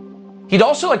Biden. He'd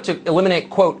also like to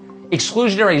eliminate, quote,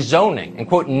 exclusionary zoning and,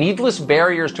 quote, needless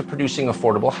barriers to producing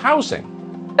affordable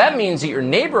housing. That means that your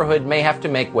neighborhood may have to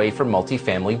make way for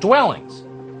multifamily dwellings.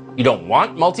 You don't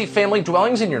want multifamily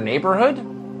dwellings in your neighborhood?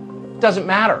 It doesn't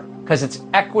matter, because it's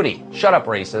equity. Shut up,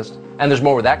 racist. And there's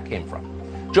more where that came from.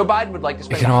 Joe Biden would like to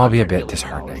spend... It can all be a bit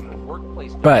disheartening.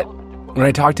 But when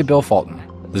I talked to Bill Fulton,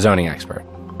 the zoning expert,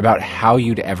 about how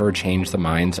you'd ever change the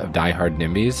minds of diehard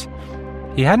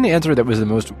NIMBYs, he had an answer that was the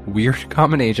most weird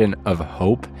combination of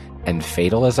hope and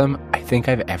fatalism I think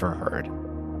I've ever heard.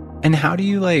 And how do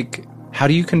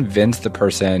you convince the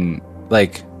person,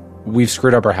 we've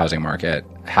screwed up our housing market,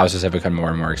 houses have become more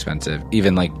and more expensive,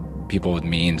 even people with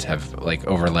means have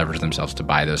over-leveraged themselves to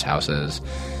buy those houses.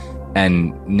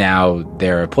 And now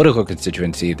they're a political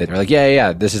constituency that are like,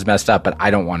 yeah, this is messed up, but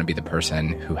I don't want to be the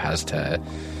person who has to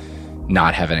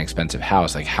not have an expensive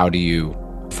house. How do you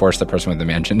force the person with the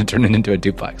mansion to turn it into a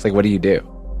duplex? What do you do?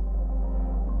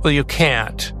 Well, you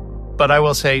can't. But I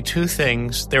will say two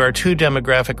things. There are two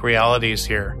demographic realities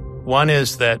here. One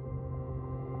is that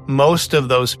most of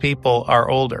those people are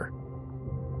older.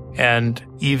 And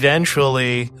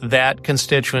eventually that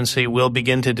constituency will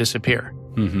begin to disappear.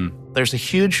 Mm-hmm. There's a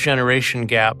huge generation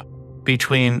gap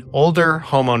between older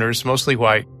homeowners, mostly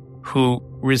white, who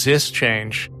resist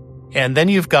change. And then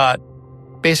you've got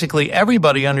basically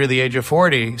everybody under the age of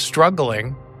 40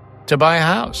 struggling to buy a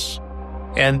house.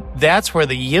 And that's where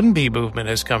the YIMBY movement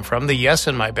has come from, the Yes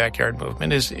in My Backyard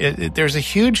movement. There's a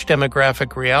huge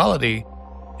demographic reality.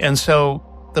 And so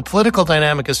the political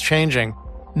dynamic is changing,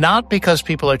 not because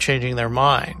people are changing their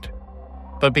mind,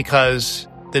 but because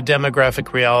the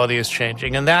demographic reality is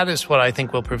changing, and that is what I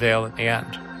think will prevail in the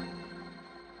end.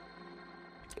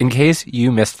 In case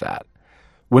you missed that,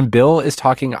 when Bill is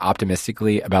talking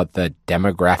optimistically about the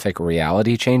demographic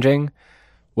reality changing,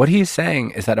 what he's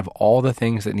saying is that of all the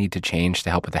things that need to change to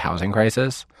help with the housing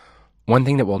crisis, one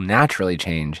thing that will naturally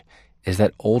change is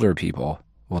that older people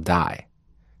will die.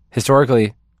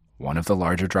 Historically, one of the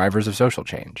larger drivers of social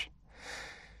change.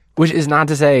 Which is not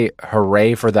to say,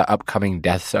 hooray for the upcoming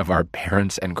deaths of our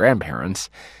parents and grandparents.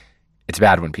 It's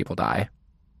bad when people die.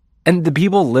 And the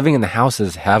people living in the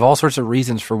houses have all sorts of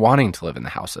reasons for wanting to live in the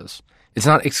houses. It's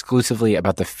not exclusively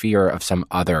about the fear of some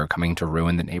other coming to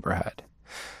ruin the neighborhood.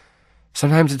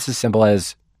 Sometimes it's as simple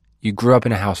as you grew up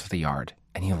in a house with a yard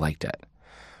and you liked it.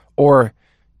 Or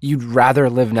you'd rather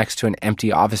live next to an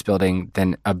empty office building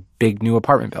than a big new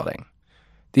apartment building.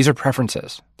 These are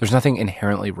preferences. There's nothing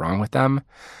inherently wrong with them.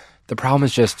 The problem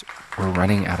is just we're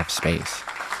running out of space.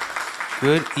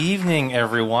 Good evening,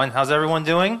 everyone. How's everyone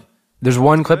doing? There's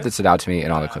one clip that stood out to me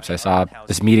in all the clips I saw,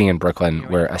 this meeting in Brooklyn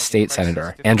where a state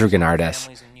senator, Andrew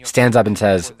Gennardis, stands up and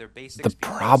says, the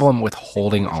problem with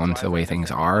holding on to the way things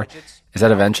are is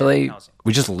that eventually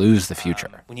we just lose the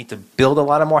future. We need to build a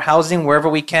lot of more housing wherever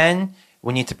we can,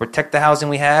 We need to protect the housing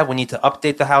we have. We need to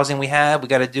update the housing we have. We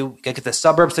got to get the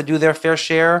suburbs to do their fair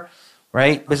share,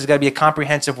 right? This has got to be a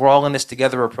comprehensive, we're all in this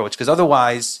together approach, because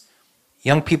otherwise,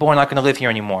 young people are not going to live here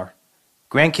anymore.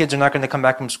 Grandkids are not going to come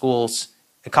back from schools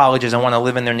and colleges and want to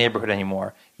live in their neighborhood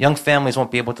anymore. Young families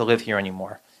won't be able to live here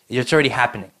anymore. It's already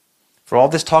happening. For all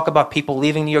this talk about people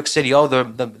leaving New York City,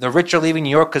 the rich are leaving New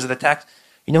York because of the tax.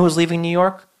 You know who's leaving New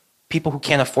York? People who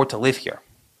can't afford to live here.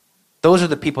 Those are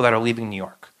the people that are leaving New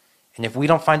York. And if we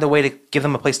don't find a way to give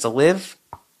them a place to live,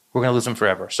 we're going to lose them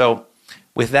forever. So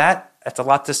with that, that's a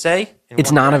lot to say.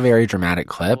 It's not a very dramatic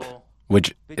clip,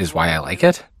 which is why I like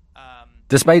it.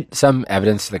 Despite some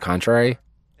evidence to the contrary,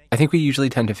 I think we usually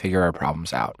tend to figure our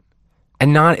problems out.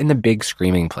 And not in the big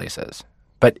screaming places,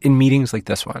 but in meetings like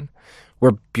this one,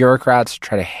 where bureaucrats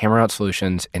try to hammer out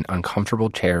solutions in uncomfortable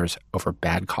chairs over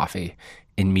bad coffee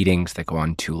in meetings that go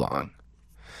on too long.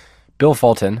 Bill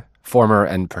Fulton, former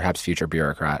and perhaps future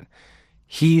bureaucrat,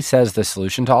 he says the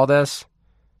solution to all this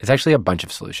is actually a bunch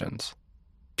of solutions.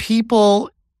 People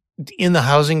in the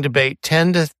housing debate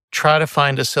tend to try to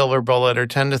find a silver bullet or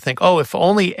tend to think, oh, if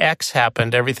only X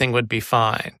happened, everything would be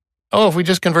fine. Oh, if we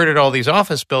just converted all these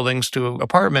office buildings to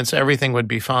apartments, everything would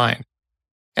be fine.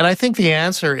 And I think the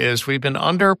answer is we've been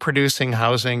underproducing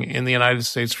housing in the United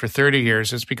States for 30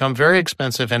 years. It's become very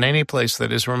expensive in any place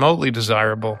that is remotely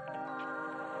desirable.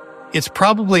 It's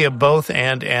probably a both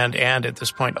and at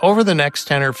this point. Over the next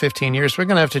 10 or 15 years, we're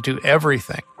going to have to do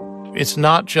everything. It's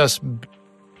not just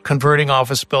converting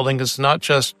office buildings. It's not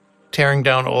just tearing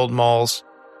down old malls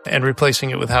and replacing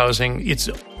it with housing. It's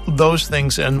those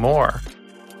things and more.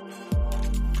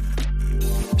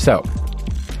 So,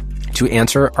 to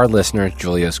answer our listener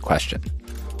Julia's question,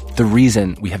 the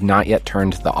reason we have not yet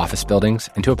turned the office buildings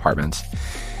into apartments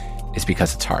is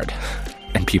because it's hard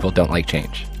and people don't like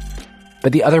change.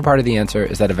 But the other part of the answer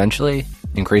is that eventually,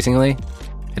 increasingly,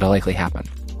 it'll likely happen.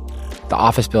 The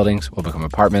office buildings will become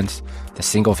apartments. The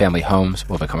single-family homes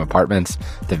will become apartments.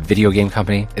 The video game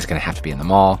company is going to have to be in the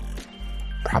mall,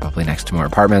 probably next to more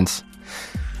apartments.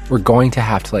 We're going to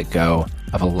have to let go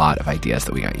of a lot of ideas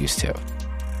that we got used to,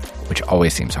 which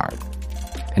always seems hard,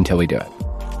 until we do it.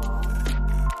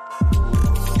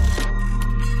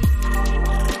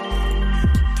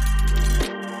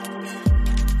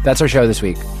 That's our show this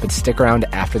week, but stick around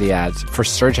after the ads for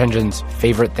search engine's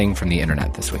favorite thing from the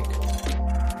internet this week.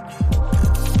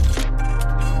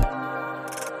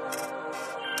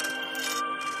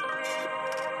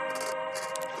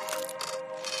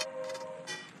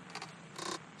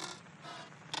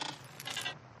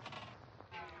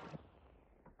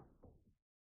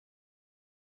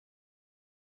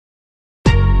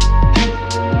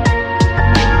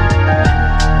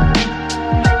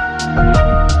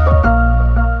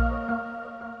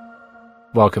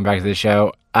 Welcome back to the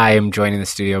show. I am joined in the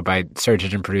studio by search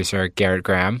engine producer Garrett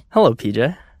Graham. Hello,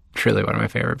 PJ. Truly one of my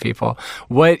favorite people.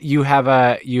 What you have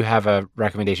a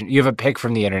recommendation? You have a pick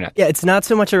from the internet? Yeah, it's not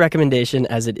so much a recommendation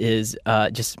as it is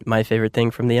just my favorite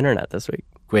thing from the internet this week.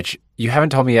 Which you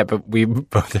haven't told me yet, but we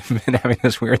both have been having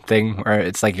this weird thing where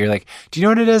it's like, you're like, do you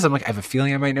know what it is? I'm like, I have a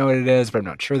feeling I might know what it is, but I'm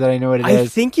not sure that I know what it is. I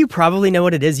think you probably know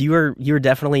what it is. You're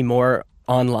definitely more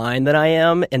online than I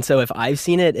am, and so if I've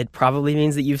seen it, it probably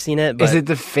means that you've seen it. But is it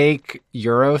the fake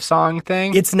Eurosong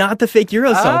thing? It's not the fake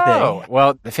Eurosong thing.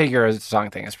 Well, the fake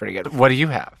Eurosong thing is pretty good. What do you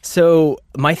have? So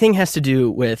my thing has to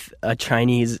do with a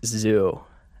Chinese zoo.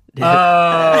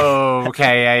 Oh,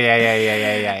 okay.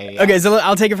 Yeah. Okay, so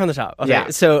I'll take it from the top. Okay. Yeah.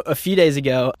 So a few days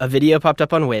ago, a video popped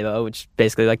up on Weibo, which is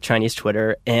basically like Chinese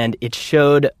Twitter, and it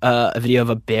showed a video of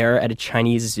a bear at a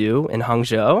Chinese zoo in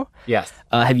Hangzhou. Yes.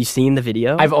 Have you seen the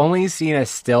video? I've only seen a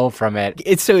still from it.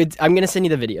 I'm going to send you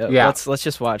the video. Yeah. Let's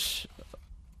just watch.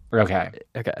 Okay.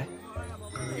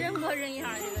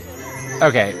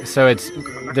 Okay, so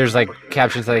there's like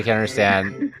captions that I can't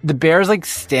understand. The bear's like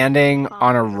standing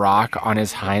on a rock on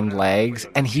his hind legs,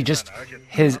 and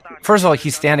first of all,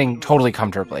 he's standing totally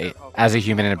comfortably as a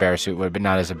human in a bear suit would, but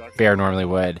not as a bear normally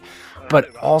would.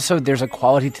 But also there's a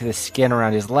quality to the skin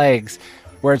around his legs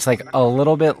where it's like a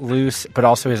little bit loose, but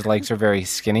also his legs are very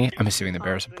skinny. I'm assuming the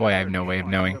bear's a boy. I have no way of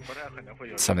knowing.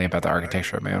 Something about the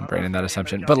architecture of my own brain in that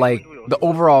assumption. But like the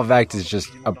overall effect is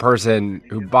just a person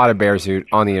who bought a bear suit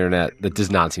on the internet that does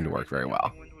not seem to work very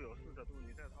well.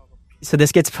 So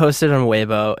this gets posted on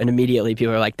Weibo, and immediately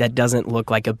people are like, that doesn't look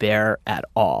like a bear at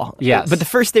all. Yes. But the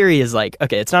first theory is like,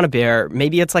 okay, it's not a bear.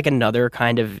 Maybe it's like another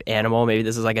kind of animal. Maybe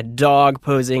this is like a dog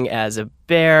posing as a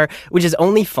bear, which is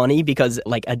only funny because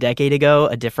like a decade ago,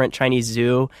 a different Chinese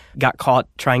zoo got caught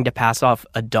trying to pass off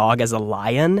a dog as a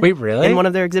lion. Wait, really? In one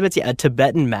of their exhibits? Yeah, a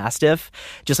Tibetan Mastiff,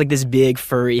 just like this big,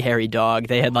 furry, hairy dog.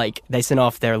 They sent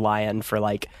off their lion for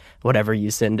like whatever you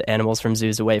send animals from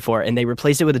zoos away for, and they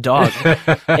replaced it with a dog.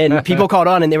 And people caught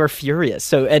on and they were furious.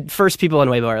 So at first people on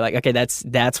Weibo are like, okay,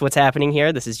 that's what's happening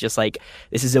here. This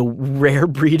is a rare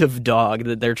breed of dog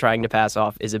that they're trying to pass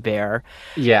off is a bear.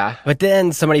 Yeah. But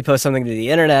then somebody posts something to the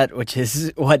internet, which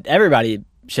is what everybody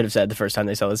should have said the first time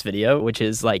they saw this video, which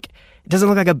is like, it doesn't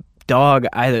look like a dog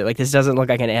either. Like, this doesn't look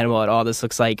like an animal at all. This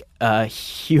looks like a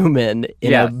human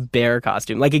in a bear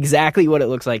costume. Like, exactly what it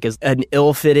looks like is an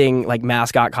ill-fitting like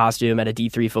mascot costume at a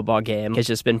D3 football game. It's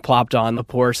just been plopped on a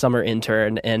poor summer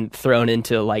intern and thrown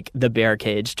into like the bear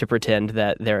cage to pretend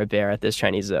that they're a bear at this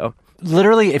Chinese zoo.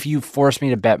 Literally, if you forced me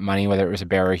to bet money whether it was a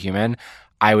bear or a human,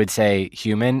 I would say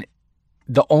human.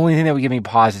 The only thing that would give me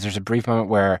pause is there's a brief moment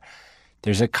where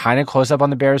there's a kind of close-up on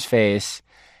the bear's face,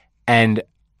 and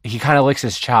he kind of licks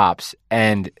his chops,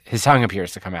 and his tongue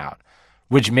appears to come out,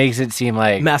 which makes it seem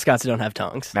like... Mascots don't have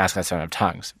tongues. Mascots don't have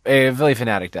tongues. Philly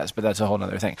Fanatic does, but that's a whole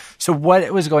other thing. So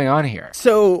what was going on here?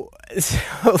 So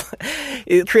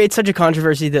it creates such a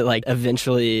controversy that like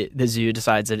eventually the zoo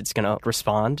decides that it's going to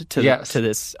respond to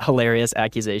this hilarious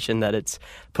accusation that it's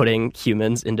putting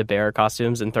humans into bear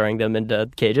costumes and throwing them into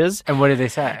cages. And what did they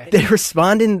say? They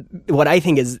respond in what I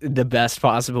think is the best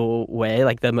possible way,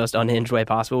 like the most unhinged way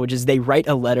possible, which is they write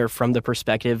a letter from the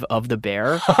perspective of the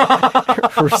bear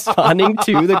responding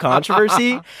to the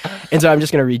controversy. And so I'm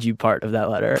just going to read you part of that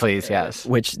letter. Please, yes.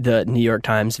 Which the New York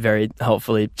Times very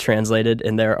helpfully translated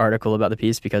in their article about the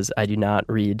piece, because I do not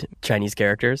read Chinese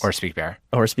characters. Or speak bear.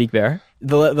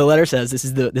 The letter says, this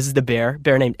is the bear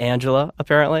named Angela,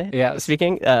 apparently. Yeah.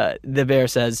 Speaking. The bear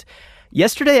says,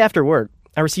 yesterday after work,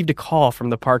 I received a call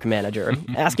from the park manager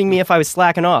asking me if I was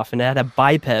slacking off and had a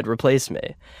biped replace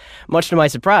me. Much to my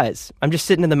surprise, I'm just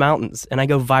sitting in the mountains and I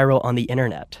go viral on the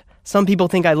internet. Some people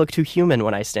think I look too human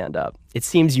when I stand up. It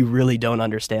seems you really don't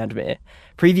understand me.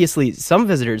 Previously, some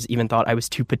visitors even thought I was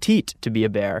too petite to be a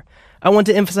bear. I want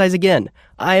to emphasize again,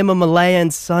 I am a Malayan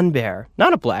sun bear,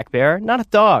 not a black bear, not a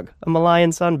dog, a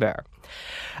Malayan sun bear.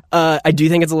 I do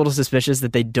think it's a little suspicious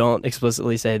that they don't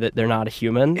explicitly say that they're not a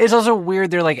human. It's also weird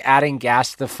they're like adding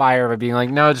gas to the fire by being like,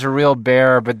 no, it's a real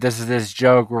bear, but this is this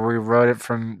joke where we wrote it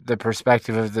from the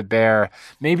perspective of the bear.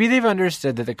 Maybe they've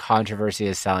understood that the controversy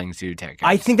is selling zoo tickets.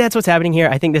 I think that's what's happening here.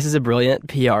 I think this is a brilliant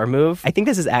PR move. I think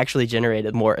this has actually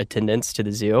generated more attendance to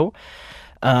the zoo.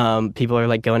 People are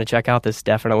like going to check out this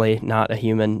definitely not a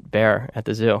human bear at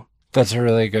the zoo. That's a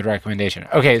really good recommendation.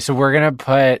 Okay, so we're going to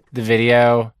put the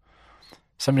video...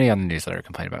 Somebody on the newsletter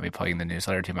complained about me plugging the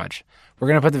newsletter too much. We're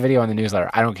going to put the video on the newsletter.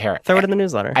 I don't care. Throw it in the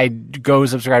newsletter. I go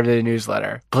subscribe to the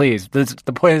newsletter. Please.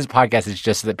 The point of this podcast is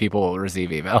just so that people will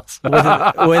receive emails.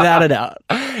 Without a doubt.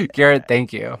 Garrett,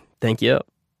 thank you. Thank you.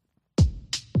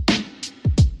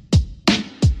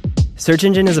 Search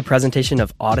Engine is a presentation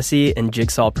of Odyssey and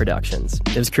Jigsaw Productions.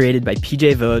 It was created by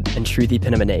PJ Vogt and Shruti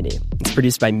Pinamaneni. It's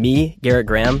produced by me, Garrett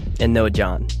Graham, and Noah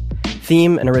John.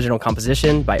 Theme and original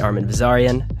composition by Armin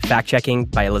Vazarian. Fact-checking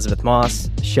by Elizabeth Moss.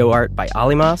 Show art by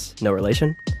Ali Moss, no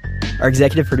relation. Our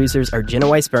executive producers are Jenna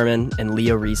Weiss-Berman and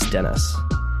Leo Reese-Dennis.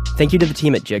 Thank you to the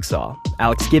team at Jigsaw,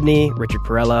 Alex Gibney, Richard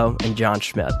Perello, and John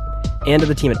Schmidt. And to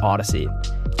the team at Odyssey,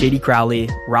 J.D. Crowley,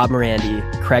 Rob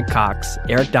Morandi, Craig Cox,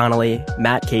 Eric Donnelly,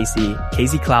 Matt Casey,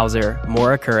 Casey Klauser,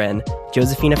 Maura Curran,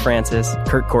 Josephina Francis,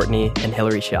 Kurt Courtney, and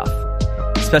Hillary Schuff.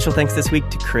 Special thanks this week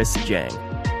to Chris Jang.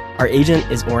 Our agent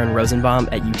is Oren Rosenbaum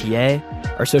at UTA.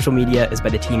 Our social media is by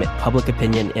the team at Public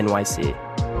Opinion NYC.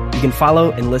 You can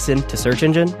follow and listen to Search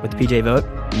Engine with PJ Vogt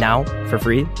now for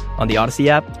free on the Odyssey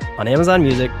app, on Amazon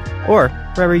Music, or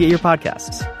wherever you get your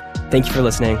podcasts. Thank you for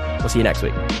listening. We'll see you next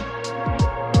week.